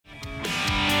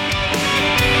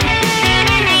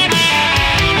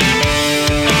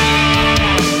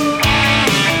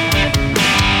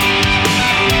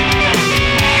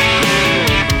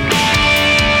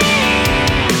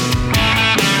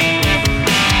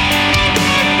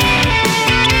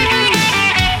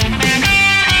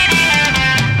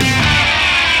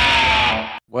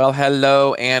Well,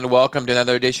 hello and welcome to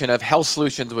another edition of Health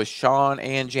Solutions with Sean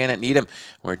and Janet Needham,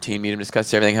 where Team Needham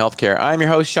discusses everything healthcare. I'm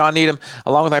your host, Sean Needham,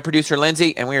 along with my producer,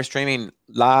 Lindsay, and we are streaming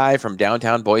live from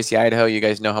downtown Boise, Idaho. You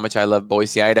guys know how much I love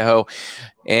Boise, Idaho.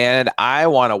 And I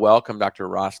want to welcome Dr.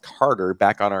 Ross Carter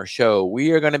back on our show. We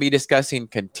are going to be discussing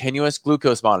continuous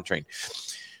glucose monitoring.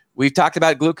 We've talked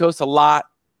about glucose a lot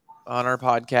on our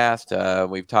podcast.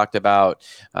 We've talked about,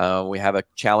 we have a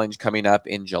challenge coming up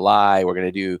in July. We're going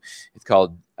to do, it's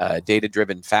called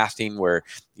data-driven fasting, where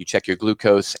you check your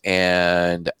glucose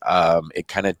and it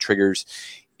kind of triggers,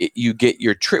 you get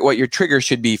your what your trigger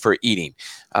should be for eating,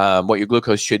 what your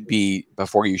glucose should be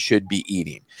before you should be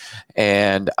eating.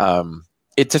 And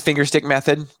it's a finger stick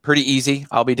method, pretty easy.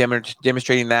 I'll be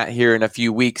demonstrating that here in a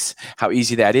few weeks, how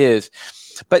easy that is.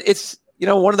 But it's,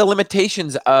 one of the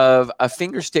limitations of a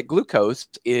finger stick glucose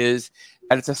is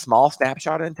that it's a small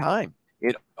snapshot in time.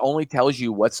 It only tells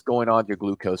you what's going on with your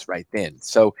glucose right then.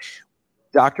 So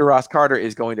Dr. Ross Carter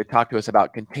is going to talk to us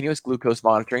about continuous glucose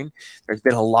monitoring. There's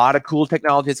been a lot of cool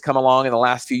technology that's come along in the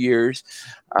last few years,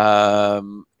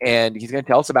 and he's going to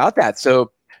tell us about that.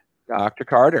 So Dr.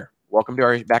 Carter, welcome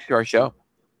to back to our show.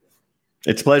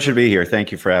 It's a pleasure to be here.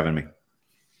 Thank you for having me.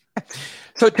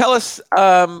 So tell us,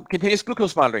 continuous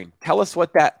glucose monitoring. Tell us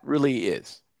what that really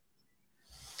is.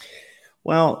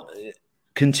 Well,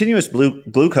 continuous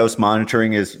glucose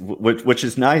monitoring is, which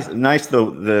is nice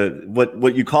though.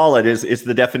 What you call it is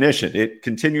the definition. It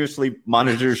continuously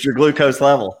monitors your glucose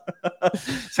level.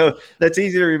 So that's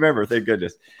easy to remember. Thank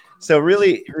goodness. So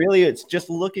really, it's just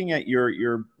looking at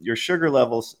your sugar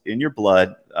levels in your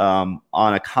blood on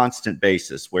a constant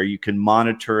basis, where you can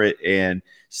monitor it and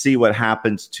see what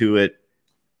happens to it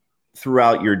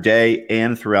throughout your day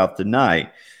and throughout the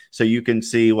night. So you can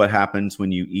see what happens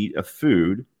when you eat a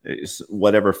food,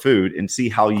 whatever food, and see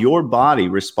how your body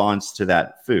responds to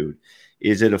that food.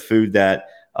 Is it a food that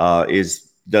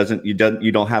you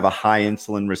don't have a high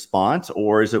insulin response,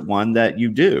 or is it one that you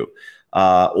do?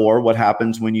 Or what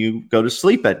happens when you go to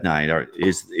sleep at night? Or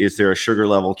is there a sugar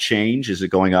level change? Is it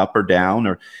going up or down,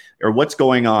 or what's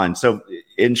going on? So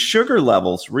in sugar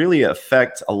levels really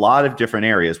affect a lot of different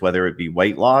areas, whether it be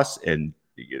weight loss and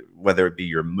whether it be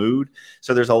your mood.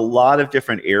 So there's a lot of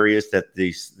different areas that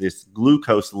this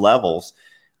glucose levels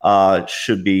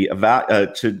should be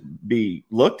to be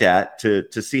looked at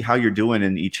to see how you're doing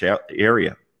in each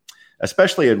area,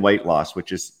 especially in weight loss,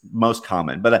 which is most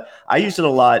common. But I use it a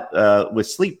lot with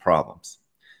sleep problems.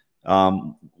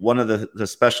 One of the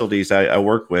specialties I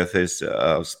work with is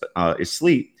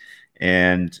sleep.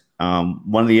 And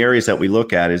one of the areas that we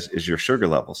look at is your sugar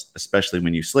levels, especially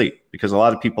when you sleep, because a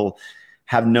lot of people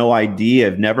have no idea,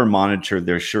 have never monitored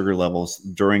their sugar levels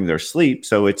during their sleep.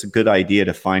 So it's a good idea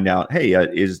to find out, hey,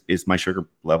 is my sugar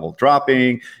level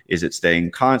dropping? Is it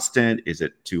staying constant? Is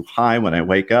it too high when I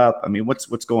wake up? I mean,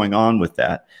 what's going on with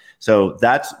that? So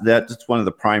that's one of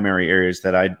the primary areas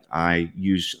that I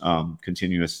use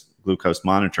continuous glucose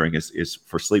monitoring is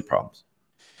for sleep problems.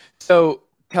 So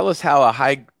tell us how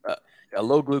a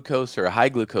low glucose or a high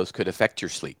glucose could affect your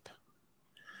sleep.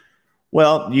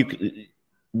 Well,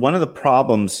 one of the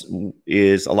problems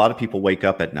is a lot of people wake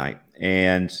up at night,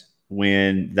 and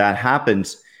when that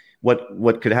happens,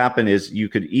 what could happen is you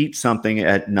could eat something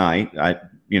at night.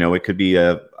 It could be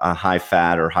a high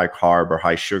fat or high carb or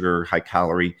high sugar, high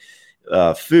calorie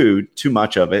food, too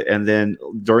much of it, and then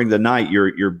during the night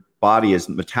your body is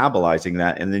metabolizing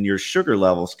that, and then your sugar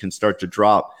levels can start to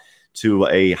drop to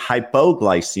a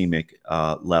hypoglycemic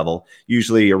level,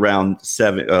 usually around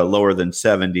lower than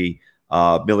 70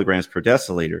 milligrams per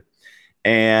deciliter.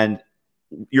 And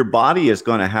your body is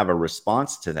going to have a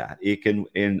response to that. It can,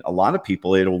 in a lot of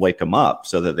people, it'll wake them up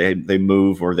so that they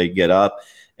move or they get up,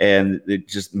 and it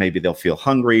just maybe they'll feel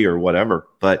hungry or whatever.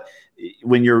 But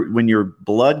when your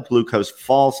blood glucose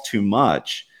falls too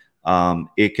much,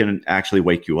 it can actually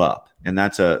wake you up. And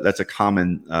that's a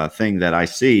common thing that I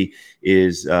see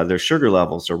is their sugar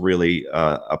levels are really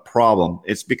a problem.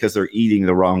 It's because they're eating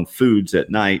the wrong foods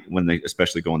at night when they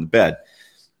especially go into bed.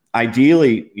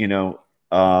 Ideally,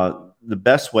 the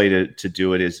best way to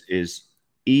do it is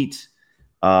eat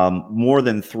more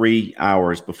than 3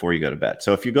 hours before you go to bed.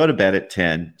 So if you go to bed at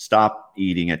 10, stop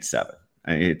eating at 7.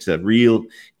 It's a real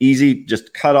easy,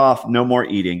 just cut off, no more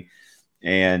eating,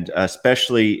 and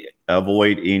especially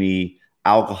avoid any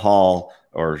alcohol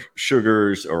or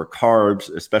sugars or carbs,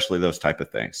 especially those type of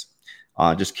things.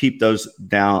 Just keep those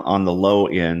down on the low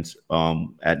end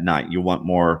at night. You want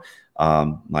more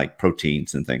like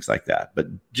proteins and things like that, but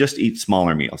just eat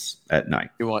smaller meals at night.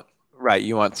 You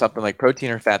want something like protein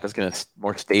or fat that's going to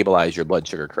more stabilize your blood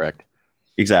sugar, correct?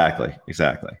 Exactly.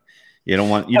 You don't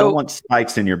want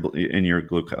spikes in your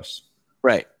glucose.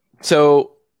 Right.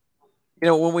 So,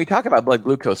 when we talk about blood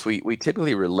glucose, we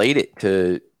typically relate it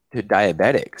to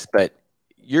diabetics, but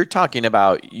you're talking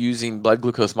about using blood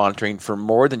glucose monitoring for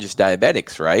more than just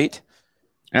diabetics, right?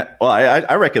 Well,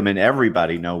 I recommend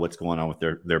everybody know what's going on with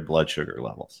their blood sugar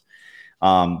levels,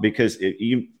 because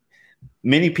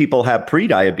many people have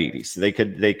pre-diabetes. They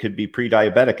could be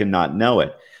pre-diabetic and not know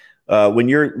it. When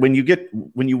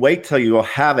you wait till you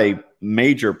have a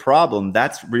major problem,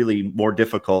 that's really more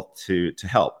difficult to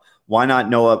help. Why not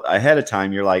know ahead of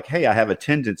time? You're like, hey, I have a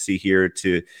tendency here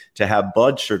to have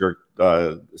blood sugar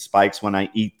spikes when I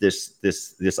eat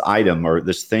this item or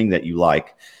this thing that you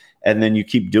like. And then you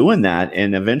keep doing that,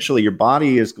 and eventually your body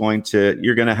you're going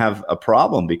to have a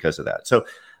problem because of that. So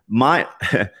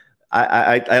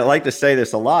I like to say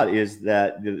this a lot, is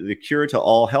that the cure to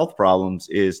all health problems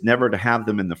is never to have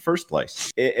them in the first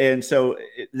place. And so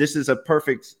this is a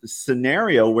perfect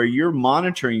scenario where you're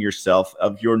monitoring yourself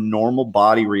of your normal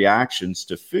body reactions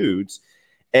to foods.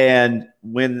 And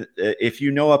if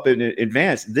you know up in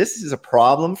advance, this is a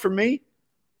problem for me,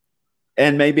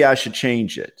 and maybe I should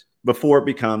change it before it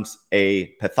becomes a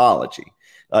pathology.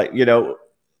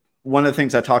 One of the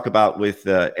things I talk about with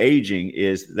aging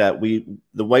is that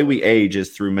the way we age is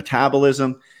through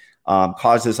metabolism,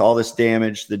 causes all this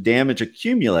damage. The damage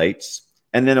accumulates,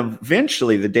 and then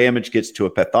eventually the damage gets to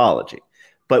a pathology.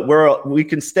 But we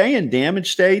can stay in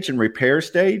damage stage and repair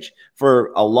stage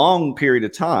for a long period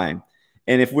of time.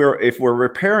 And if we're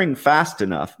repairing fast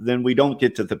enough, then we don't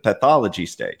get to the pathology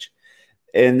stage.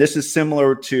 And this is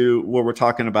similar to what we're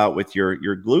talking about with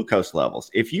your glucose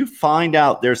levels. If you find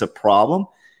out there's a problem,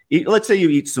 let's say you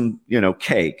eat some,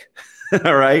 cake,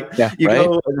 all right? Yeah, you right.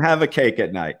 go and have a cake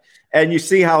at night, and you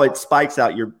see how it spikes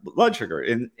out your blood sugar,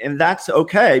 and that's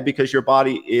okay, because your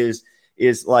body is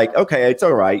like, okay, it's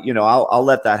all right, I'll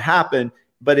let that happen,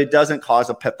 but it doesn't cause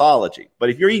a pathology. But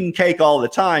if you're eating cake all the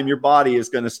time, your body is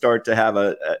going to start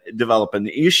to develop an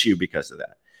issue because of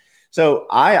that. So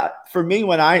for me,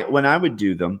 when I would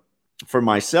do them for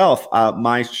myself,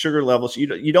 my sugar levels,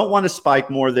 you don't want to spike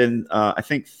more than I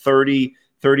think 30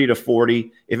 to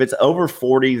 40. If it's over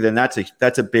 40, then that's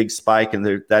a big spike,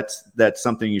 and that's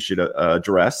something you should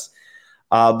address.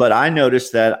 But I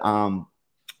noticed that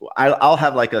I'll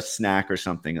have like a snack or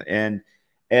something, and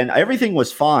everything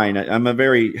was fine. I'm a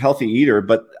very healthy eater,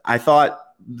 but I thought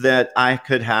that I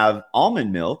could have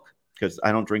almond milk, because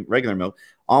I don't drink regular milk.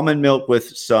 Almond milk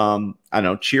with some, I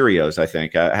don't know, Cheerios. I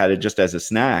think I had it just as a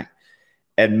snack.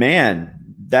 And man,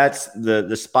 that's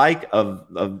the spike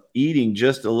of eating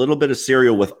just a little bit of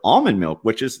cereal with almond milk,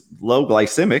 which is low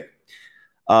glycemic.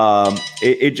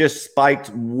 It just spiked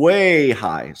way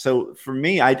high. So for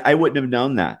me, I wouldn't have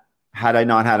known that had I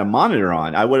not had a monitor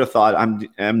on. I would have thought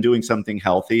I'm doing something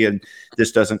healthy and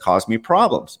this doesn't cause me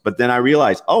problems. But then I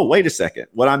realized, oh, wait a second.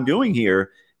 What I'm doing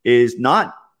here is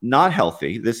not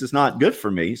healthy. This is not good for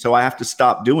me. So I have to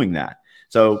stop doing that.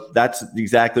 So that's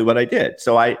exactly what I did.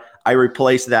 So I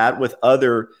replaced that with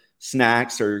other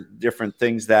snacks or different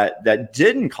things that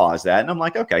didn't cause that. And I'm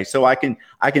like, okay, so I can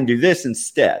do this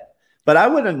instead. But I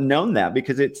wouldn't have known that,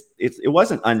 because it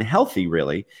wasn't unhealthy,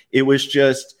 really. It was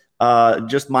just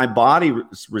my body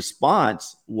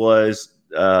response was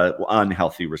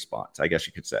unhealthy response, I guess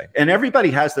you could say. And everybody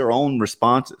has their own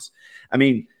responses. I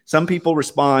mean, some people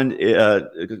respond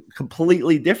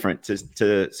completely different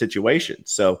to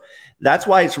situations. So that's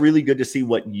why it's really good to see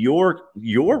what your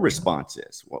response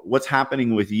is, what's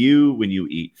happening with you when you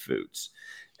eat foods.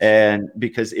 And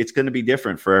because it's going to be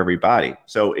different for everybody.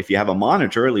 So if you have a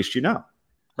monitor, at least you know.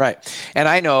 Right. And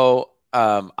I know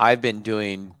I've been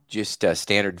doing just a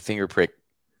standard finger prick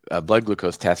blood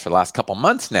glucose test for the last couple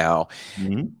months now.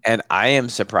 Mm-hmm. And I am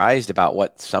surprised about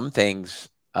what some things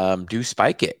do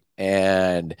spike it.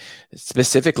 And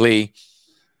specifically,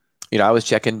 I was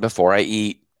checking before I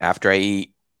eat, after I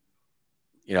eat,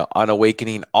 on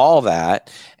awakening, all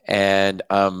that. And,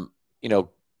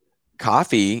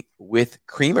 coffee with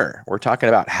creamer. We're talking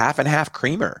about half and half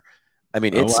creamer. I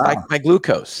mean, it spiked my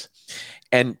glucose.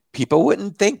 And people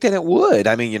wouldn't think that it would.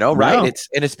 I mean, right?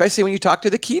 And especially when you talk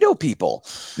to the keto people.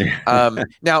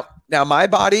 Now my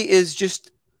body is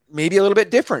just maybe a little bit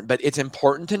different, but it's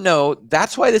important to know.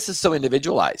 That's why this is so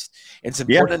individualized. It's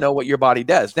important to know what your body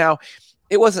does. Now,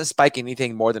 it wasn't spiking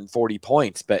anything more than 40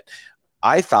 points, but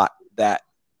I thought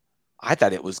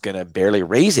it was going to barely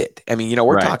raise it. I mean,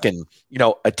 we're talking,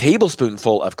 a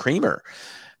tablespoonful of creamer.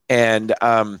 And,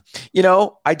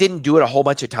 I didn't do it a whole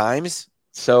bunch of times.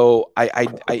 So I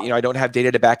don't have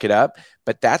data to back it up,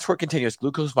 but that's where continuous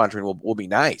glucose monitoring will be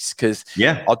nice, because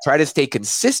I'll try to stay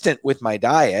consistent with my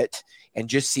diet and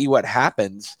just see what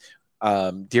happens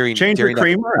Change your during that.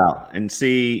 creamer out and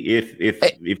see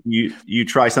if you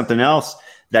try something else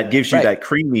that gives you Right. that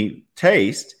creamy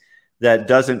taste that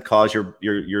doesn't cause your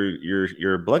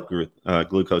blood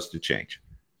glucose to change.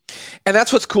 And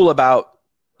that's what's cool about,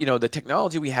 the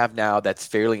technology we have now that's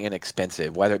fairly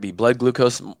inexpensive, whether it be blood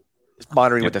glucose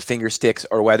monitoring with the finger sticks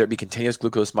or whether it be continuous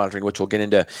glucose monitoring, which we'll get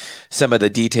into some of the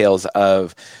details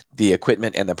of the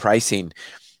equipment and the pricing.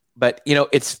 But,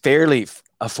 it's fairly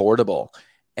affordable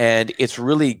and it's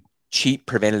really cheap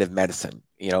preventative medicine,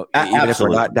 even if we're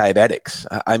not diabetics.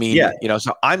 I mean,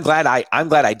 so I'm glad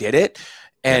I did it.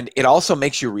 And it also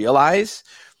makes you realize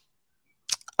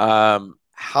how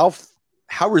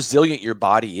resilient your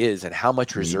body is and how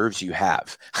much reserves you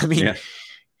have. I mean,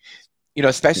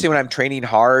 especially when I'm training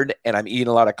hard and I'm eating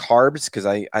a lot of carbs because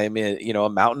I am a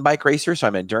mountain bike racer, so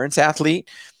I'm an endurance athlete.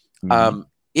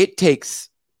 It takes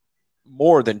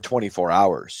more than 24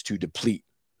 hours to deplete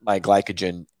my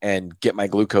glycogen and get my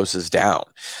glucoses down.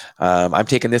 I'm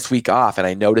taking this week off and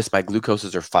I notice my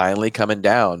glucoses are finally coming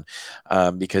down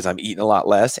because I'm eating a lot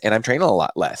less and I'm training a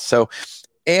lot less. So,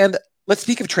 and let's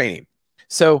speak of training.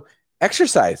 So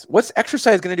exercise, what's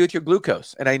exercise going to do with your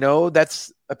glucose? And I know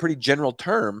that's a pretty general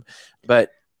term,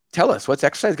 but tell us, what's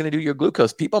exercise going to do to your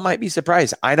glucose? People might be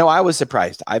surprised. I know I was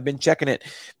surprised. I've been checking it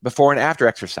before and after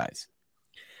exercise.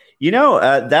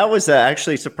 That was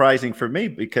actually surprising for me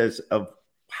because of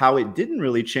how it didn't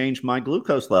really change my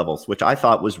glucose levels, which I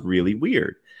thought was really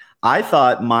weird. I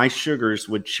thought my sugars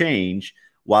would change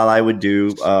while I would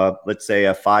do, let's say,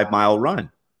 a 5-mile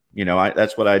run.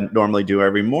 That's what I normally do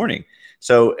every morning.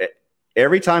 So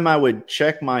every time I would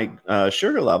check my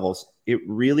sugar levels, it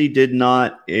really did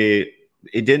not, it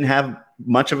didn't have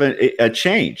much of a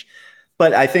change.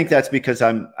 But I think that's because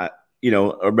I'm,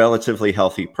 a relatively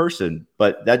healthy person,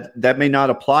 but that may not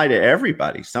apply to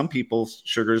everybody. Some people's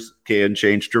sugars can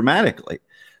change dramatically.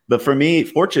 But for me,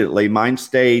 fortunately, mine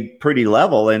stayed pretty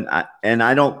level and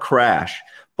I don't crash.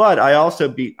 But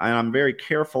I'm very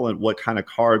careful in what kind of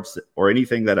carbs or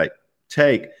anything that I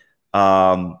take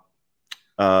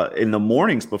in the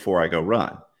mornings before I go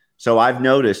run. So I've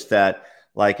noticed that,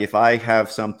 like, if I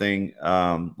have something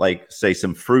like, say,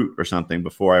 some fruit or something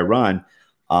before I run,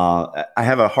 I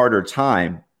have a harder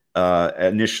time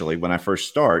initially when I first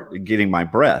start getting my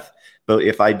breath. But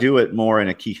if I do it more in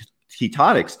a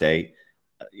ketotic state,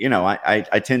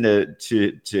 I tend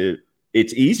to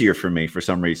it's easier for me for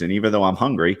some reason, even though I'm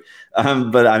hungry,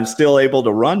 but I'm still able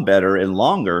to run better and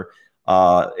longer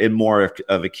in more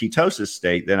of a ketosis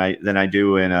state than I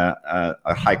do in a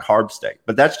high carb state.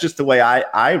 But that's just the way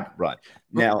I run.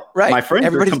 Now, my friends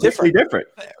are completely different.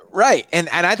 Right. And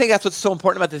I think that's what's so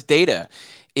important about this data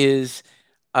is,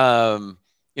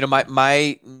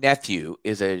 my nephew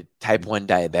is a type 1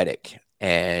 diabetic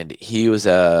and he was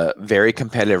a very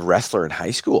competitive wrestler in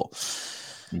high school.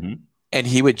 And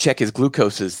he would check his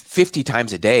glucoses 50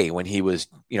 times a day when he was,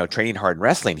 training hard in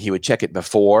wrestling. He would check it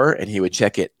before and he would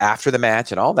check it after the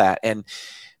match and all that. And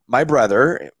my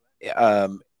brother, it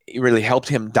really helped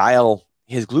him dial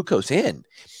his glucose in.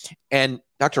 And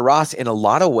Dr. Ross, in a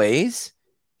lot of ways,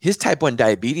 his type 1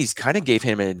 diabetes kind of gave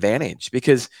him an advantage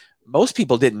because most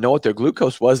people didn't know what their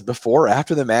glucose was before or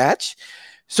after the match.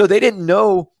 So they didn't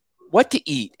know what to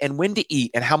eat and when to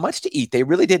eat and how much to eat. They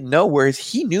really didn't know, whereas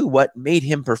he knew what made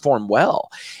him perform well.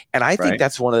 And I think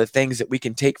that's one of the things that we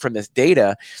can take from this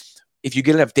data. If you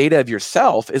get enough data of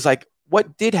yourself, is like,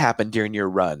 what did happen during your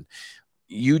run?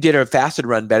 You did a fasted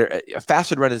run better. A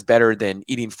fasted run is better than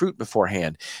eating fruit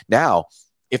beforehand. Now,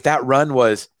 if that run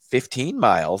was 15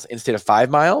 miles instead of 5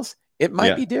 miles, it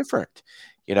might be different.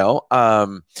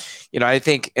 I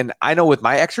think, and I know with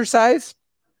my exercise,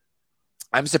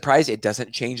 I'm surprised it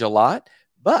doesn't change a lot,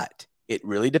 but it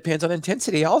really depends on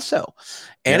intensity also.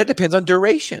 And it depends on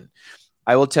duration.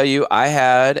 I will tell you, I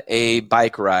had a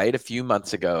bike ride a few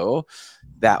months ago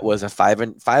that was a 5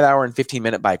 hour and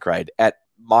 15-minute bike ride at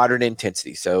moderate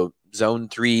intensity. So zone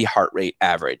 3 heart rate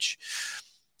average.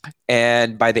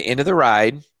 And by the end of the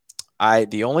ride,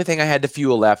 the only thing I had to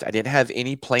fuel left, I didn't have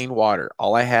any plain water.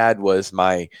 All I had was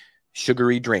my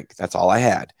sugary drink. That's all I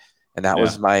had. And that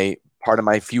was my part of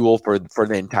my fuel for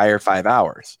the entire 5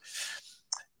 hours.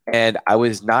 And I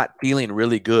was not feeling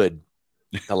really good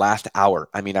the last hour.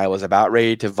 I mean, I was about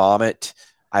ready to vomit.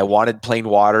 I wanted plain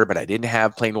water, but I didn't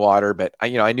have plain water. But I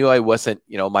knew I wasn't,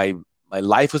 my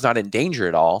life was not in danger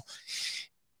at all.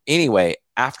 Anyway,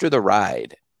 after the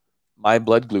ride, my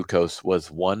blood glucose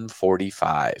was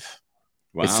 145.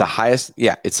 Wow. It's the highest.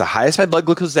 Yeah, it's the highest my blood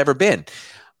glucose has ever been.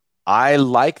 I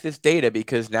like this data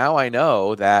because now I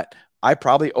know that I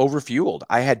probably overfueled.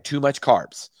 I had too much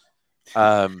carbs.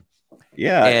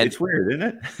 Yeah, And it's weird, isn't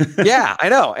it? yeah, I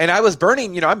know. And I was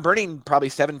burning, I'm burning probably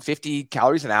 750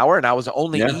 calories an hour, and I was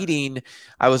only Yeah.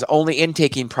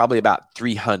 intaking probably about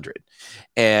 300.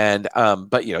 And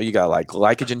but you got like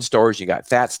glycogen stores, you got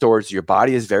fat stores. Your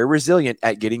body is very resilient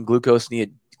at getting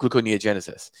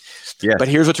gluconeogenesis. Yes. But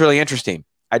here's what's really interesting.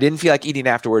 I didn't feel like eating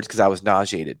afterwards because I was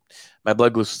nauseated. My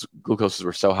blood glucoses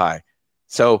were so high.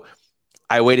 So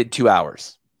I waited 2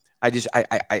 hours. I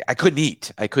couldn't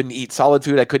eat. I couldn't eat solid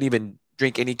food. I couldn't even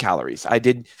drink any calories. I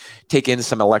did take in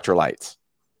some electrolytes.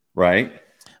 Right.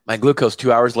 My glucose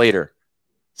 2 hours later,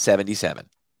 77.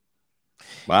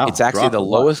 Wow. It's actually the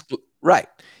lowest. Right.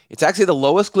 It's actually the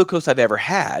lowest glucose I've ever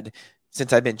had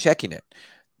since I've been checking it.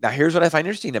 Now, here's what I find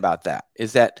interesting about that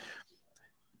is that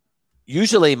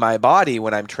usually my body,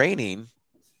 when I'm training,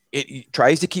 it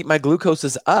tries to keep my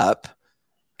glucoses up,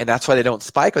 and that's why they don't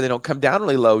spike or they don't come down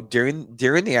really low during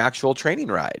the actual training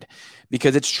ride,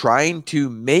 because it's trying to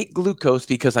make glucose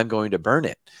because I'm going to burn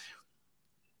it.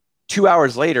 2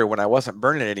 hours later, when I wasn't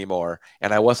burning it anymore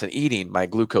and I wasn't eating, my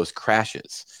glucose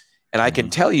crashes. And I can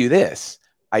tell you this,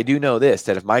 I do know this,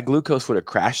 that if my glucose would have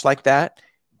crashed like that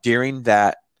during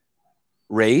that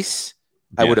race,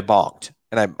 I would have bonked,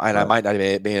 and I might not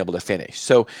have been able to finish.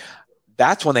 So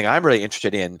that's one thing I'm really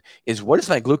interested in is what is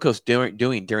my glucose doing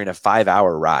during a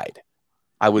 5-hour ride?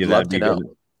 I would love to know.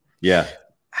 Good. Yeah.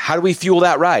 How do we fuel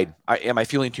that ride? Am I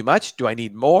fueling too much? Do I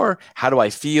need more? How do I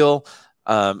feel?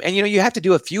 And you have to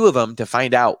do a few of them to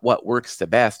find out what works the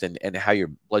best and how your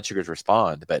blood sugars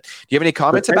respond. But do you have any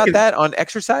comments about that on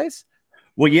exercise?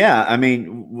 Well, yeah. I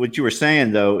mean, what you were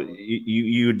saying though,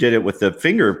 you did it with the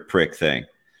finger prick thing.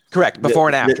 Correct. Before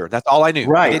and after. That's all I knew.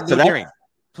 Right. I didn't do during.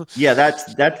 Yeah,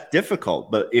 that's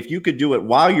difficult. But if you could do it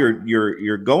while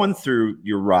you're going through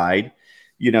your ride,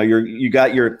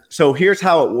 so here's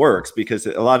how it works, because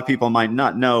a lot of people might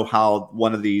not know how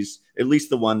one of these, at least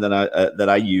the one that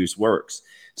I use, works.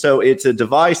 So it's a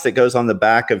device that goes on the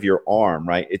back of your arm,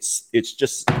 right? It's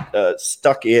just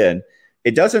stuck in.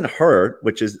 It doesn't hurt,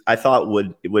 which is, I thought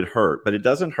it would hurt, but it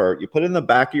doesn't hurt. You put it in the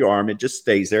back of your arm, it just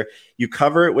stays there. You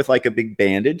cover it with like a big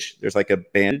bandage. There's like a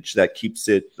bandage that keeps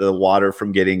the water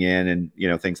from getting in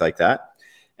and, things like that.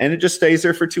 And it just stays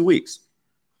there for 2 weeks.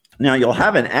 Now you'll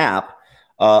have an app,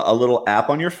 a little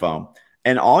app on your phone,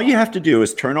 and all you have to do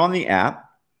is turn on the app,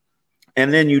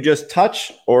 and then you just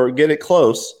touch or get it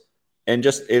close, and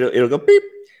just, it'll go beep.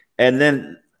 And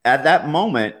then at that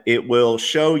moment, it will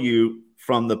show you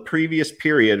from the previous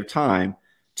period of time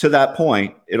to that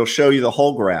point. It'll show you the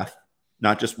whole graph,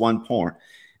 not just one point.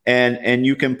 And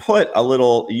you can put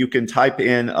you can type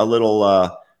in a little,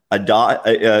 a dot,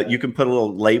 you can put a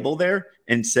little label there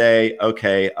and say,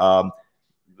 okay,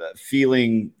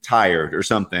 feeling tired or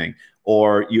something,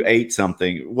 or you ate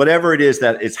something, whatever it is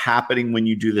that is happening when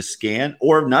you do the scan,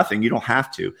 or nothing. You don't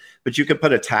have to, but you can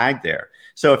put a tag there.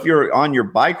 So if you're on your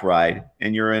bike ride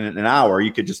and you're in an hour,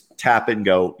 you could just tap it and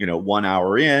go, 1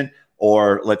 hour in.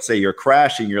 Or let's say you're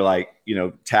crashing, you're like,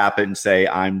 tap it and say,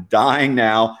 I'm dying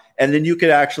now. And then you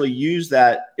could actually use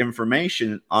that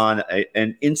information on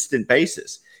an instant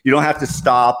basis. You don't have to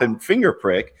stop and finger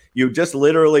prick. You just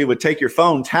literally would take your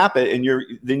phone, tap it, and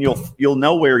you'll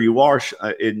know where you are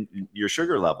in your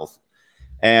sugar levels.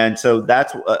 And so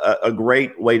that's a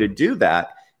great way to do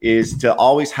that, is to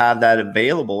always have that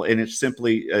available. And it's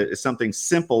simply something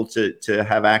simple to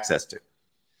have access to.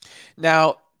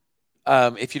 Now,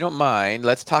 if you don't mind,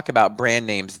 let's talk about brand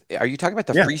names. Are you talking about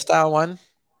the Freestyle one?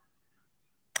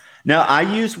 No, I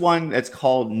use one that's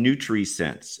called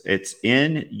NutriSense. It's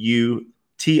NutriSense.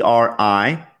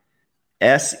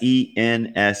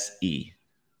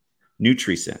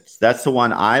 NutriSense. That's the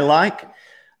one I like,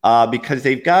 because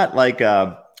they've got like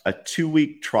a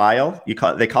 2-week trial. They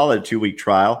call it a 2-week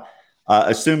trial,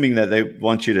 assuming that they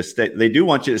want you to stay. They do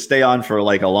want you to stay on for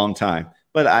like a long time.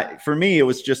 But for me, it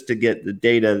was just to get the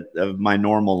data of my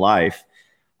normal life.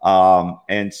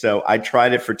 And so I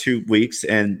tried it for 2 weeks,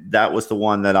 and that was the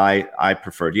one that I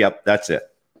preferred. Yep, that's it.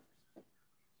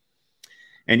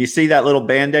 And you see that little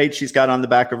Band-Aid she's got on the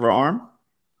back of her arm?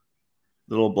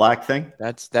 Little black thing?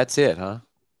 That's it, huh?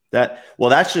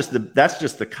 That's just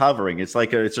the covering. It's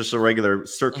like it's just a regular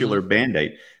circular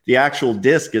Band-Aid. The actual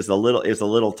disc is a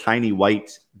little tiny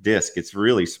white disc. It's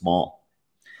really small.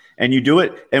 And you do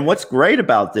it. And what's great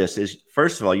about this is,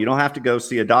 first of all, you don't have to go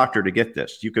see a doctor to get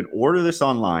this. You can order this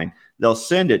online. They'll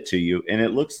send it to you, and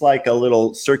it looks like a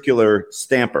little circular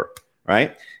stamper,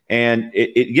 right? And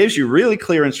it gives you really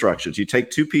clear instructions. You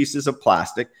take 2 pieces of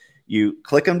plastic, you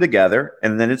click them together,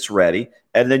 and then it's ready.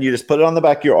 And then you just put it on the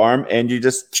back of your arm, and you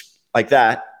just like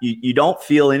that. You don't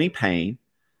feel any pain.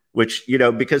 which,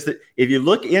 because if you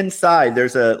look inside,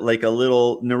 there's a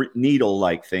little needle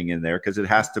like thing in there because it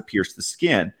has to pierce the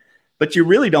skin, but you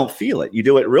really don't feel it. You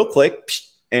do it real quick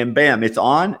and bam, it's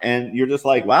on. And you're just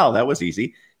like, wow, that was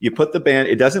easy. You put the band,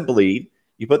 it doesn't bleed.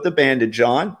 You put the bandage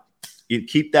on, you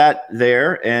keep that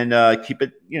there and keep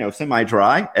it,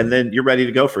 semi-dry, and then you're ready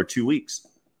to go for 2 weeks.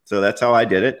 So that's how I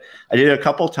did it. I did it a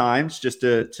couple times just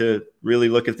to really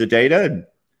look at the data. And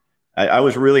I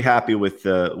was really happy with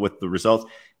the results.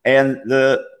 And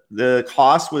the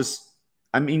cost was,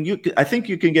 I think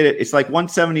you can get it. It's like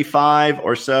 $175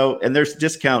 or so, and there's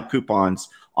discount coupons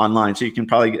online, so you can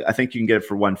I think you can get it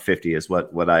for $150 is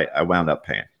what I wound up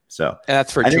paying. So, and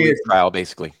that's for a 2-week trial,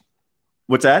 basically.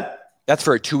 What's that? That's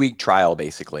for a 2-week trial,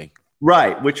 basically.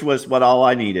 Right, which was what all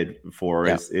I needed for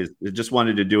is just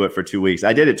wanted to do it for 2 weeks.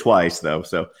 I did it twice though,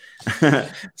 so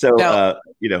now,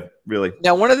 really.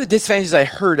 Now, one of the disadvantages I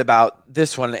heard about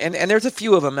this one, and there's a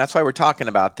few of them, that's why we're talking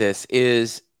about this,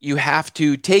 is you have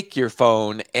to take your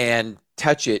phone and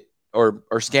touch it or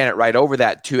scan it right over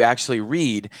that to actually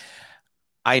read.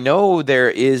 I know there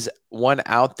is one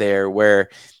out there where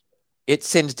it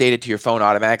sends data to your phone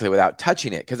automatically without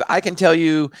touching it, because I can tell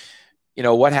you,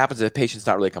 what happens if a patient's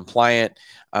not really compliant.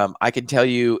 I can tell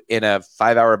you in a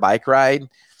 5-hour bike ride,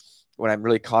 when I'm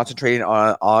really concentrating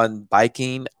on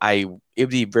biking, it would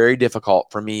be very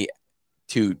difficult for me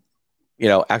to,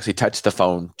 actually touch the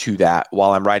phone to that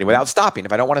while I'm riding without stopping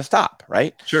if I don't want to stop,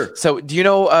 right? Sure. So do you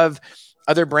know of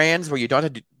other brands where you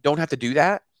don't have to do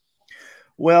that?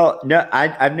 Well, no,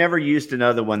 I've never used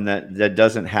another one that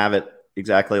doesn't have it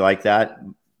exactly like that.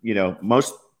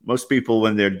 Most people,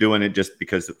 when they're doing it just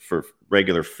because for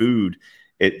regular food,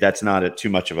 that's not too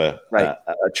much of a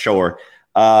chore.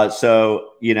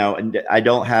 And I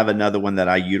don't have another one that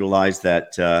I utilize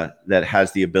that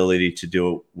has the ability to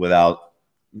do it without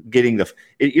getting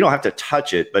you don't have to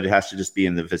touch it, but it has to just be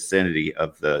in the vicinity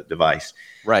of the device.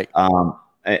 Right.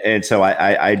 And so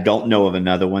I don't know of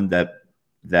another one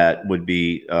that would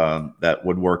be that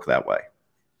would work that way,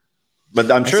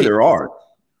 but I'm sure there are.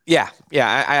 Yeah.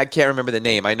 I can't remember the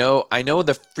name. I know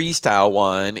the Freestyle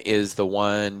one is the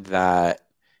one that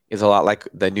is a lot like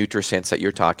the NutriSense that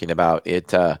you're talking about.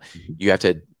 It you have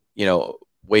to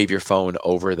wave your phone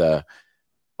over the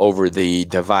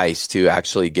device to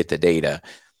actually get the data,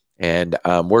 and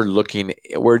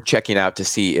we're checking out to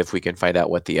see if we can find out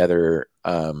what the other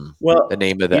the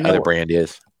name of the other brand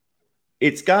is.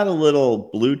 It's got a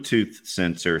little Bluetooth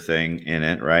sensor thing in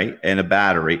it, right, and a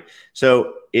battery.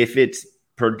 So if it's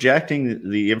projecting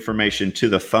the information to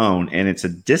the phone and it's a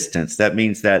distance, that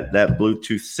means that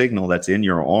Bluetooth signal that's in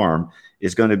your arm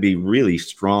is going to be really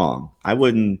strong. I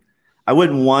wouldn't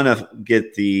want to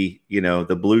get the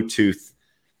Bluetooth,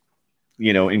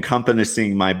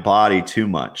 encompassing my body too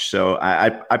much. So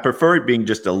I prefer it being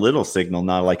just a little signal,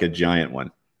 not like a giant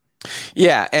one.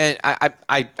 Yeah. And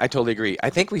I totally agree. I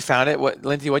think we found it.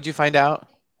 Lindsay, what'd you find out?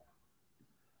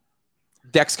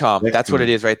 Dexcom. That's what it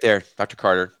is right there, Dr.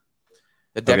 Carter.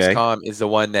 The Dexcom is the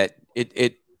one that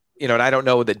it and I don't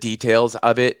know the details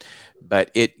of it, but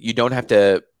you don't have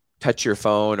to touch your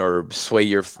phone or swing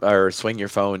your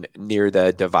phone near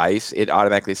the device. It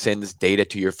automatically sends data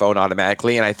to your phone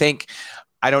automatically. And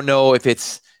I don't know if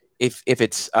it's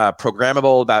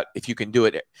programmable about if you can do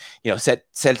it, set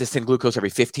it to send glucose every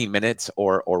 15 minutes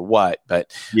or what,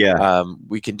 but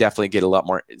we can definitely get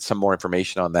some more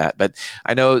information on that. But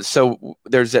I know, so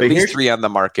there's at least 3 on the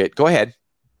market. Go ahead.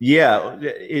 Yeah,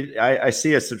 I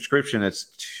see a subscription that's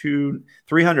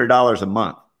 $300 a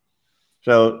month,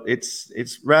 so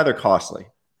it's rather costly.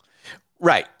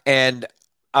 Right, and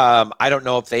I don't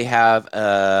know if they have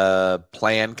a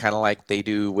plan kind of like they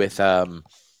do with the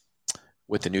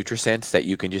NutriSense that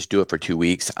you can just do it for 2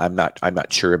 weeks. I'm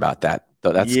not sure about that,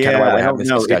 though. That's kind of why we're having this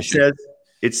discussion.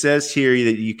 It says here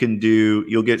that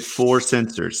you'll get 4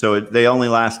 sensors, so they only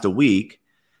last a week.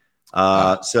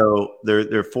 So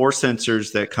there are 4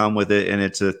 sensors that come with it, and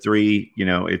it's it's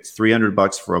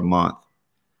 $300 for a month.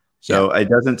 So it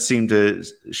doesn't seem to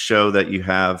show that you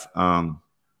have some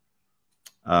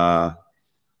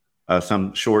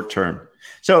short term.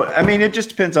 So it just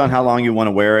depends on how long you want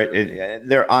to wear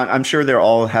it. I'm sure they're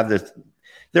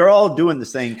all doing the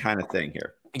same kind of thing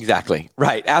here. Exactly.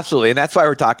 Right. Absolutely. And that's why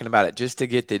we're talking about it, just to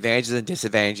get the advantages and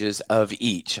disadvantages of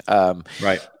each.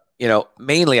 Right.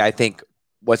 Mainly I think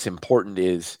what's important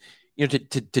is, to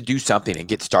do something and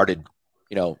get started,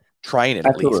 trying it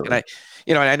at least. And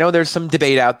and I know there's some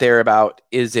debate out there about,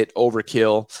 is it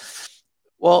overkill?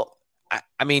 Well,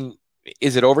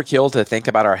 is it overkill to think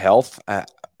about our health? I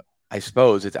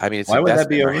suppose it's. Why would that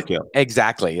be overkill?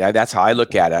 Exactly. That's how I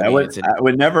look at it. That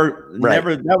would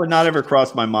not ever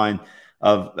cross my mind.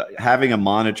 of having a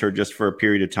monitor just for a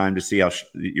period of time to see how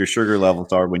your sugar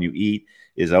levels are when you eat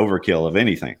is overkill of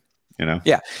anything, you know?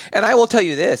 Yeah. And I will tell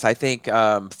you this, I think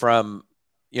from,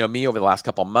 me over the last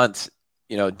couple of months,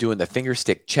 doing the finger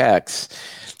stick checks,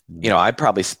 I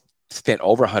probably spent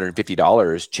over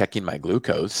 $150 checking my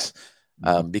glucose.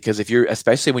 Because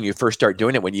especially when you first start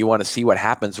doing it, when you want to see what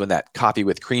happens when that coffee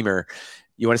with creamer,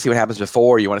 you want to see what happens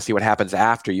before, you want to see what happens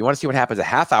after, you want to see what happens a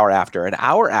half hour after, an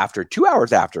hour after, 2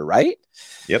 hours after, right?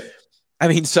 Yep. I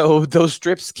mean, so those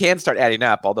strips can start adding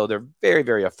up, although they're very,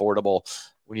 very affordable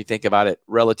when you think about it,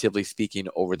 relatively speaking,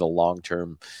 over the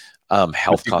long-term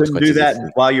health consequences. You couldn't do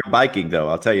that while you're biking, though.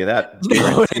 I'll tell you that.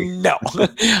 No,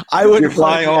 I wouldn't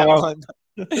fly all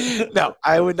No,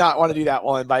 I would not want to do that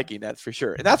while I'm biking. That's for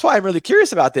sure. And that's why I'm really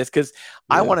curious about this, because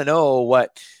I want to know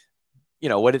what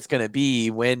it's going to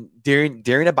be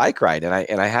during a bike ride. And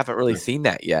I haven't really seen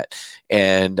that yet.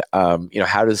 And,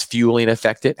 how does fueling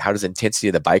affect it? How does intensity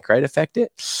of the bike ride affect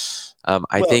it?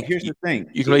 I think here's the thing.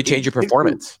 You can really change your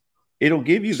performance. It'll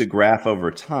give you the graph over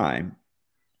time.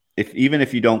 Even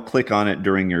if you don't click on it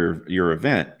during your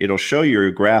event, it'll show you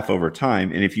your graph over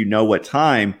time. And if you know what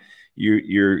time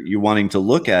you're wanting to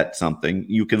look at something,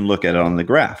 you can look at it on the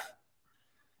graph.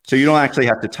 So you don't actually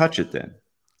have to touch it then.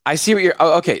 I see what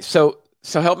okay. So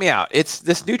help me out. It's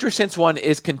this NutriSense one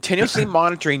is continuously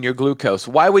monitoring your glucose.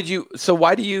 What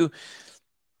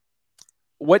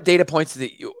data points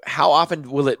how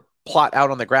often will it plot out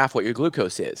on the graph what your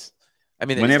glucose is? I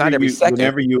mean, it's not every second.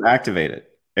 Whenever you activate it,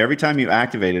 every time you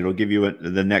activate it, it'll give you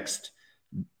the next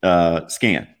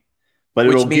scan. But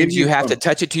which means you have to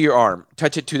touch it to your arm,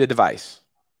 touch it to the device.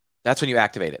 That's when you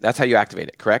activate it. That's how you activate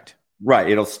it, correct? Right.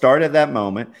 It'll start at that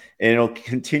moment, and it'll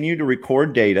continue to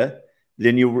record data.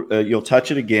 Then you'll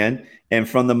touch it again, and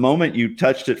from the moment you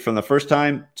touched it from the first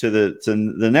time to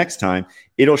the next time,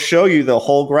 it'll show you the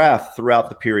whole graph throughout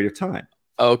the period of time.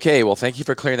 Okay. Well, thank you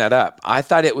for clearing that up. I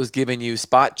thought it was giving you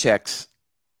spot checks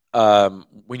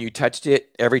when you touched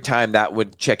it. Every time that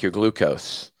would check your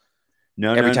glucose.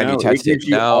 Every time you touched it.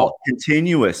 No,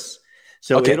 continuous.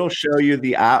 So it'll show you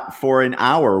for an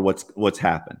hour what's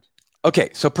happened.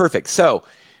 Okay, so perfect. So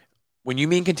when you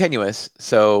mean continuous,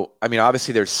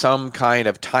 obviously there's some kind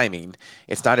of timing.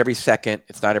 It's not every second.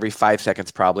 It's not every 5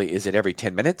 seconds. Probably. Is it every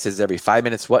 10 minutes? Is it every 5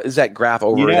 minutes? What is that graph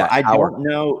over that hour? I don't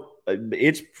know.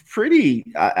 It's pretty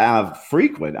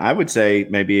frequent. I would say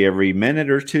maybe every minute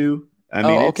or two. I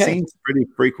mean, it seems pretty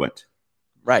frequent.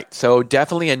 Right. So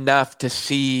definitely enough to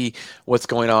see what's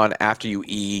going on after you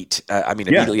eat.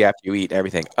 Immediately after you eat,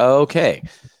 everything. Okay.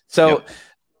 So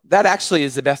that actually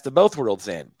is the best of both worlds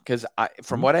then, because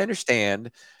from what I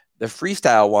understand, the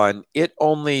Freestyle one, it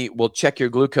only will check your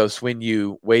glucose when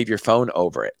you wave your phone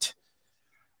over it.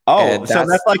 Oh, so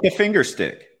that's like a finger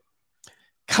stick.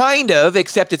 Kind of,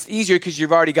 except it's easier because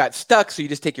you've already got stuck. So you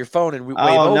just take your phone and wave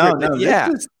over it. Yeah.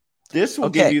 This will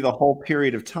give you the whole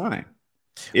period of time.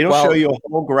 It'll show you a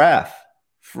whole graph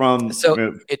from.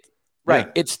 So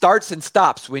it starts and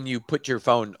stops when you put your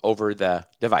phone over the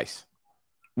device.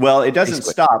 Well, it doesn't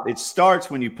stop. It starts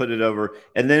when you put it over,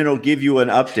 and then it'll give you an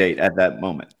update at that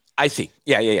moment. I see.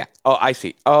 Yeah. Oh, I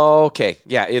see. Okay.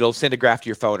 Yeah, it'll send a graph to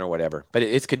your phone or whatever, but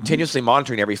it's continuously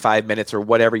monitoring every 5 minutes or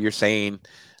whatever you're saying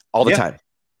all the time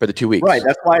for the 2 weeks. Right.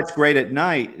 That's why it's great at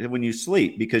night when you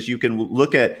sleep, because you can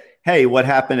look at, hey, what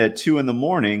happened at 2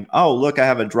 a.m? Oh, look, I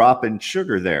have a drop in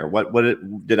sugar there.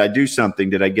 Did I do something?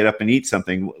 Did I get up and eat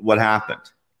something? What happened?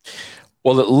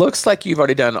 Well, it looks like you've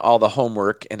already done all the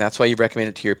homework, and that's why you recommend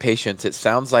it to your patients. It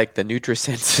sounds like the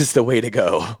NutriSense is the way to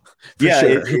go.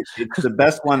 Sure. It's the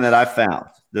best one that I found.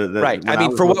 Right.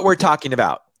 For what we're talking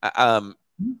about,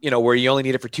 where you only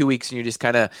need it for 2 weeks, and you're just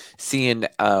kind of seeing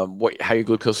how your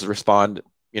glucose respond,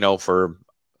 for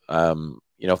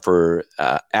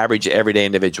average everyday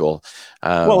individual.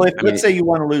 Let's say you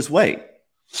want to lose weight.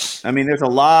 There's a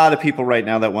lot of people right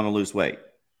now that want to lose weight.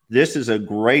 This is a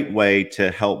great way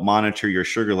to help monitor your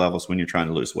sugar levels when you're trying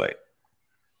to lose weight.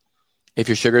 If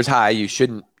your sugar is high, you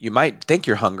might think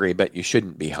you're hungry, but you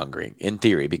shouldn't be hungry in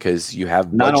theory, because you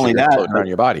have not only that floating around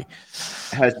your body.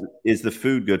 Is the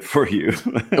food good for you?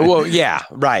 Well, yeah,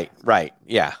 right.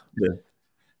 Yeah.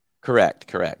 Correct.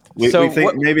 We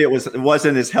think maybe it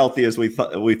wasn't as healthy as we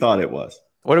thought it was.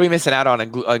 What are we missing out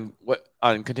on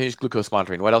continuous glucose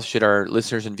monitoring? What else should our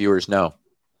listeners and viewers know?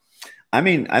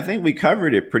 I think we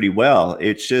covered it pretty well.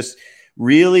 It's just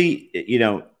really,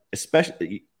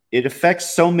 especially it affects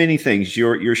so many things.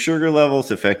 Your sugar levels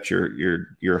affect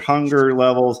your hunger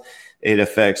levels. It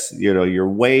affects your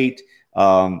weight.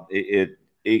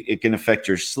 It can affect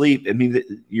your sleep.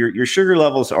 Your sugar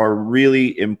levels are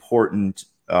really important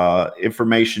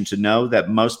information to know that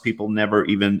most people never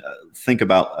even think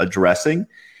about addressing.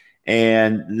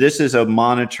 And this is a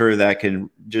monitor that can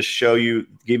just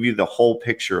give you the whole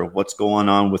picture of what's going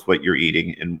on with what you're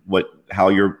eating and how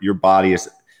your body is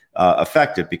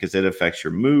affected, because it affects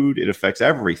your mood, it affects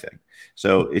everything.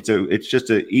 So it's just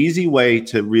an easy way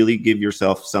to really give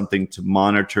yourself something to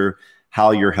monitor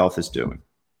how your health is doing.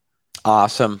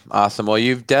 Awesome. Well,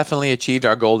 you've definitely achieved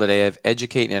our goal today of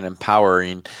educating and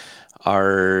empowering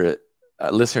our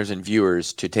listeners and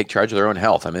viewers to take charge of their own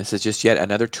health. I mean, this is just yet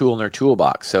another tool in their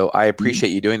toolbox. So I appreciate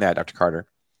you doing that, Dr. Carter.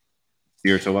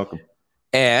 You're so welcome.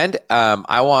 And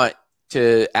I want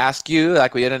to ask you,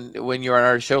 like we did when you were on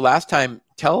our show last time,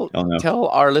 tell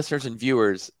our listeners and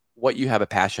viewers what you have a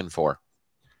passion for.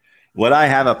 What I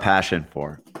have a passion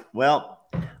for? Well,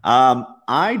 you know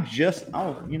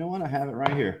what? I have it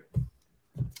right here.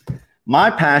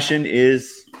 My passion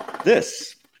is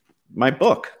my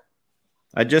book.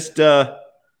 I just there.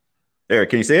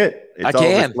 Can you see it? I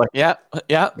can. Yeah.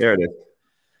 There it is.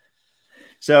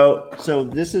 So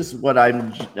this is what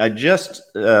I'm actually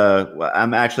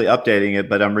updating it,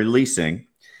 but I'm releasing,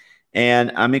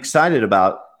 and I'm excited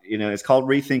about. It's called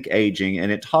Rethink Aging,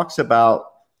 and it talks about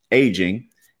aging,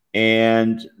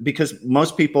 and because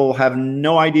most people have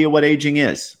no idea what aging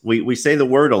is. We say the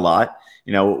word a lot.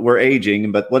 We're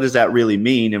aging, but what does that really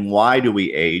mean, and why do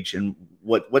we age, and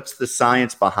what's the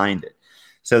science behind it?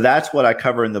 So that's what I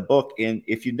cover in the book. And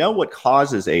if you know what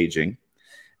causes aging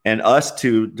and us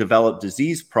to develop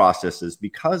disease processes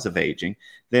because of aging,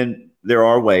 then there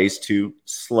are ways to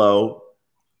slow,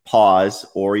 pause,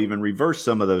 or even reverse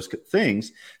some of those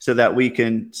things so that we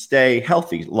can stay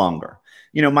healthy longer.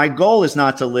 My goal is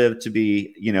not to live to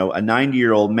be, a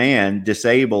 90-year-old man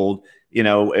disabled,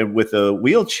 with a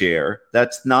wheelchair.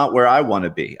 That's not where I want to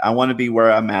be. I want to be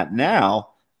where I'm at now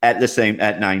at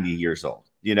 90 years old.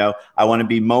 I want to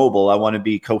be mobile. I want to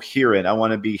be coherent. I want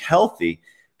to be healthy,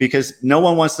 because no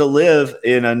one wants to live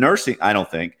in a nursing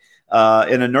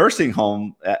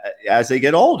home as they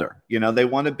get older. They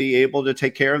want to be able to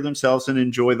take care of themselves and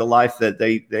enjoy the life that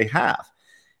they have.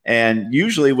 And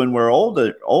usually when we're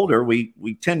older,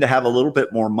 we tend to have a little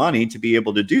bit more money to be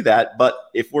able to do that. But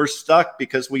if we're stuck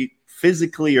because we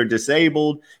physically are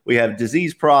disabled, we have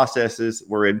disease processes,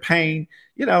 we're in pain,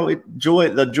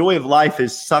 the joy of life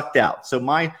is sucked out. So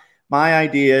my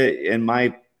idea and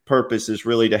my purpose is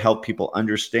really to help people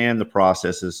understand the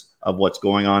processes of what's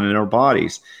going on in our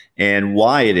bodies and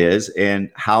why it is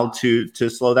and how to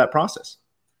slow that process.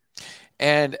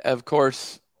 And of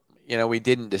course, we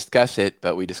didn't discuss it,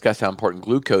 but we discussed how important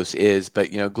glucose is.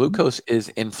 But, glucose is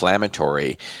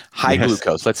inflammatory. High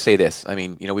glucose, let's say this. I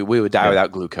mean, we would die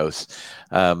without glucose.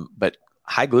 But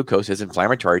high glucose is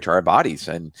inflammatory to our bodies.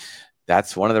 And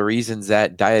that's one of the reasons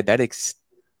that diabetics,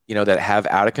 that have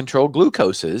out of control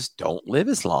glucoses don't live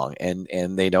as long and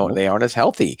they aren't as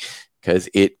healthy, because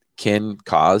it can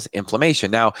cause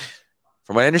inflammation. Now,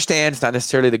 from what I understand, it's not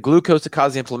necessarily the glucose that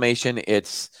causes the inflammation.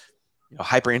 It's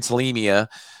hyperinsulinemia.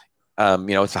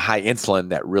 It's a high insulin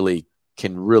that really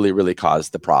can really cause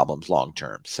the problems long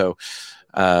term. So,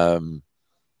 obviously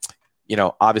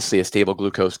a stable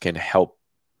glucose can help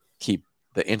keep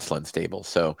the insulin stable.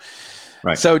 So,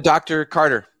 right. So Dr.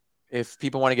 Carter, if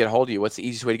people want to get a hold of you, what's the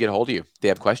easiest way to get a hold of you? They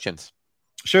have questions.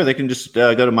 Sure. They can just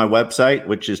go to my website,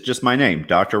 which is just my name,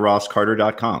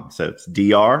 drrosscarter.com. So it's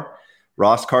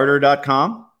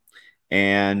drrosscarter.com.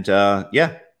 And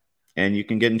and you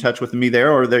can get in touch with me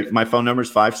there, or my phone number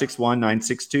is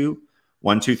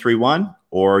 561-962-1231,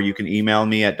 or you can email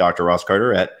me at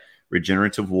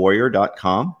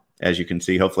drrosscarter@regenerativewarrior.com, as you can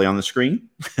see, hopefully on the screen.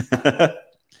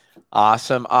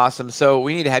 Awesome. So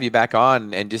we need to have you back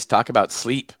on and just talk about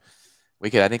sleep. I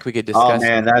think we could discuss. Oh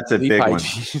man, that's a big one.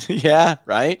 Yeah,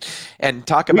 right. And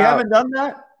talk about. We haven't done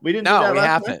that. We didn't. No, do that we last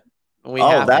haven't. time? We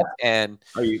haven't.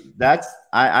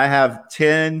 I have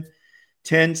 10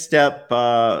 step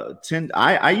 10.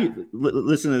 I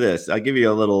listen to this. I'll give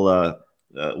you a little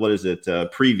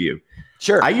preview.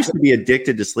 Sure. I used to be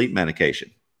addicted to sleep medication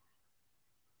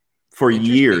for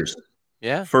years.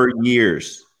 Yeah. For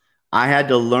years. I had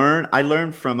to learn. I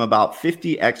learned from about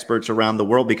 50 experts around the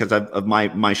world because of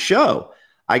my show.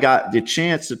 I got the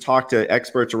chance to talk to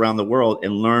experts around the world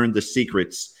and learn the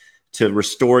secrets to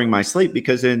restoring my sleep,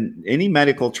 because in any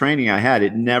medical training I had,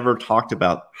 it never talked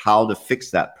about how to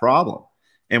fix that problem.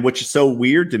 And which is so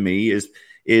weird to me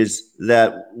is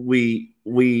that we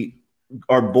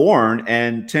are born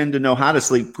and tend to know how to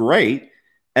sleep great.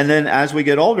 And then as we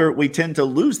get older, we tend to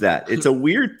lose that. It's a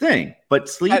weird thing, but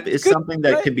sleep is something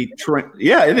that can be trained.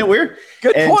 Yeah, isn't it weird?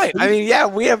 Good point. I mean, yeah,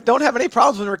 we don't have any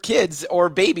problems when we're kids or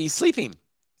babies sleeping.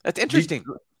 That's interesting.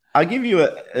 I'll give you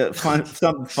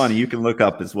something funny you can look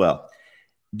up as well.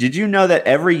 Did you know that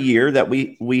every year that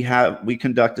we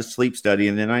conduct a sleep study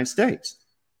in the United States?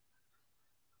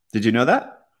 Did you know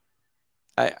that?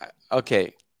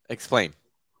 Okay, explain.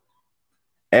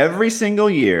 Every single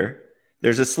year,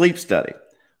 there's a sleep study.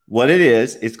 What it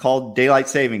is, it's called daylight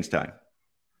savings time.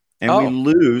 And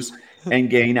we lose and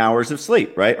gain hours of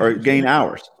sleep, right? Or gain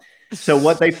hours. So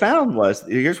what they found was,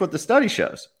 here's what the study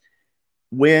shows.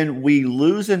 When we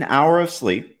lose an hour of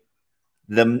sleep,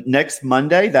 the next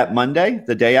Monday,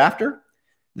 the day after,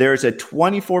 there's a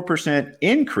 24%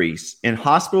 increase in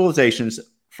hospitalizations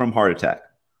from heart attack.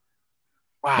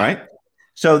 Wow. Right?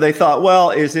 So they thought,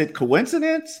 well, is it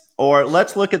coincidence? Or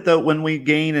let's look at when we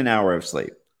gain an hour of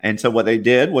sleep. And so what they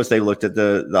did was they looked at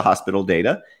the hospital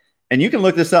data. And you can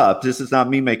look this up. This is not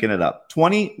me making it up.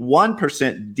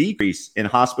 21% decrease in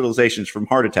hospitalizations from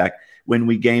heart attack when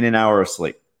we gain an hour of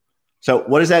sleep. So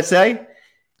what does that say?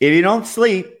 If you don't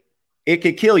sleep, it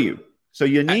could kill you. So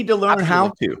you need to learn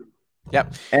how to.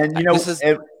 Yep. And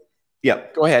yeah.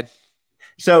 Go ahead.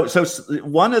 So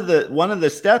one of the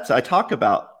steps I talk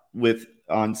about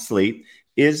on sleep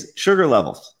is sugar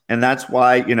levels. And that's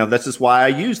why, this is why I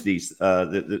use these,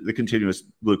 the continuous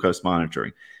glucose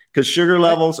monitoring, because sugar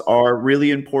levels are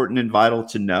really important and vital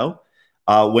to know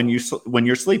when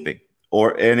you're sleeping,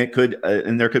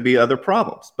 and there could be other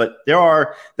problems. But there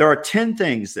are 10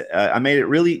 things that I made it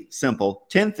really simple.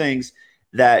 10 things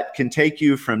that can take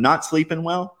you from not sleeping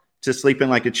well to sleeping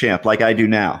like a champ, like I do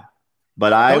now.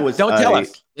 But don't tell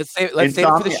us. Let's save it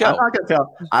for the show. I'm not going to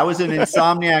tell. I was an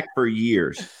insomniac for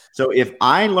years. So if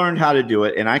I learned how to do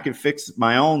it and I could fix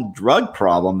my own drug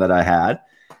problem that I had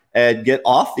and get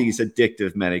off these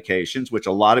addictive medications, which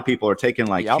a lot of people are taking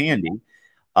like candy,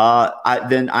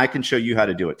 then I can show you how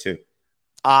to do it too.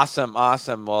 Awesome.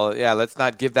 Well, yeah, let's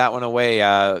not give that one away.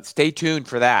 Stay tuned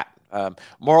for that.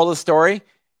 Moral of the story,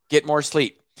 get more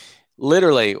sleep.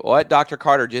 Literally what Dr.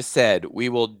 Carter just said, we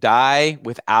will die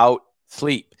without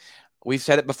sleep. We've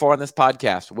said it before on this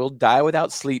podcast. We'll die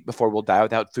without sleep before we'll die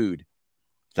without food.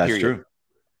 That's true.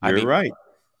 You're right.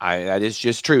 That is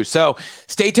just true. So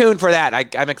stay tuned for that.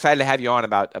 I'm excited to have you on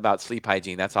about sleep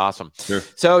hygiene. That's awesome. Sure.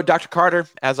 So Dr. Carter,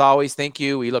 as always, thank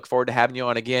you. We look forward to having you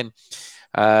on again.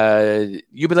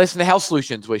 You've been listening to Health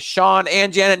Solutions with Sean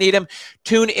and Janet Needham.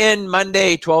 Tune in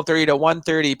Monday, 12:30 to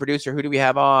 1:30. Producer, who do we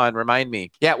have on? Remind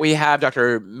me. Yeah, we have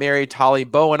Dr. Mary Tolly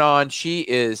Bowen on. She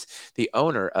is the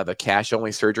owner of a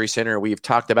cash-only surgery center. We've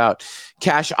talked about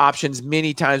cash options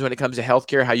many times when it comes to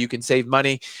healthcare, how you can save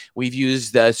money. We've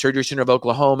used the Surgery Center of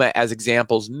Oklahoma as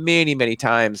examples many, many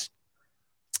times.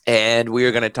 And we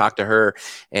are going to talk to her,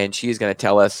 and she's going to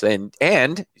tell us,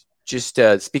 and just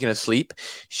speaking of sleep,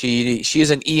 she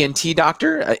is an ENT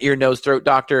doctor, an ear, nose, throat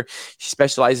doctor. She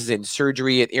specializes in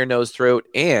surgery at ear, nose, throat,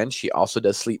 and she also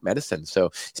does sleep medicine.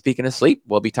 So speaking of sleep,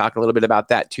 we'll be talking a little bit about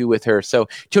that too with her. So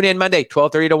tune in Monday,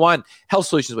 12:30 to 1, Health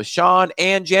Solutions with Sean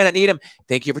and Janet Needham.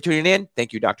 Thank you for tuning in.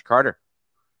 Thank you, Dr. Carter.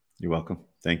 You're welcome.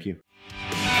 Thank you.